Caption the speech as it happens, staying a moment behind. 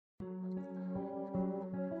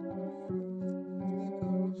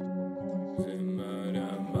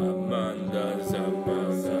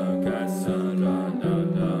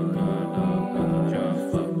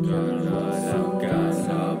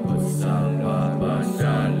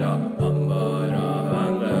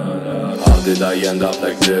did I end up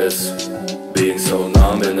like this? Being so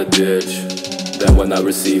numb in a ditch. Then when I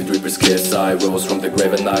received Reaper's kiss, I rose from the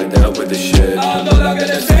grave and I dealt with the shit. I'm no longer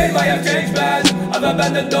the same, I have changed, man. I've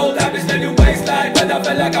abandoned old habits, the new wasteland. But I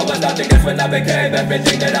felt like I was nothing, that's when I became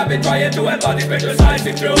everything that I've been trying to embody.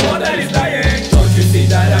 Visualizing through all that is lying. Don't you see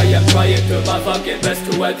that I am trying to my fucking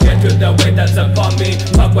best to adhere to the weight that's upon me?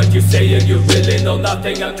 Fuck what you say and you really know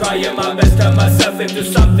nothing. I'm trying my best, turn myself into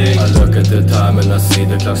something. I look at the time and I see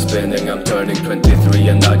the clock spinning. I'm turning 23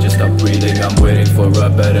 and I just stop breathing. I'm waiting for a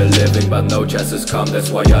better living, but no chances come, that's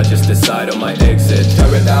why I just decide on my exit.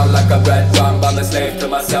 Tear it down like a breadcrumb, I'm a slave to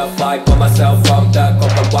myself. Fight for myself from the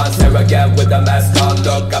corporate ones. Here again with a mask on.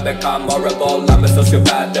 Look, I become horrible, I'm a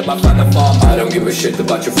sociopath in my final form. I don't give a shit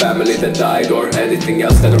about your family that died or anything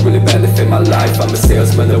else that don't really benefit my life. I'm a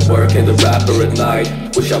salesman at work and a rapper at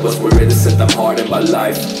night. Wish I was more innocent, I'm hard in my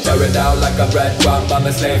life. Tear it down like a breadcrumb, I'm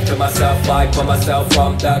a slave to myself. Fight for myself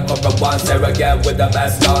from the corporate ones. Here again with a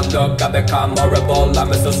mask on. Look, I become horrible,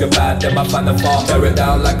 I'm a sociopath in my final form. Tear it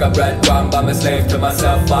down like a breadcrumb, I'm a slave to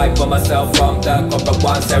myself. Fight for myself from the corporate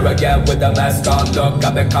ones. Here again with a mask on. Look,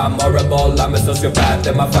 I become horrible, I'm a sociopath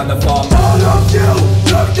in my final form. All of you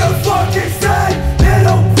look the fucking same,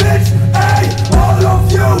 little bitch, ayy. All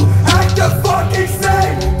of you act the fucking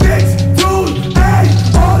same.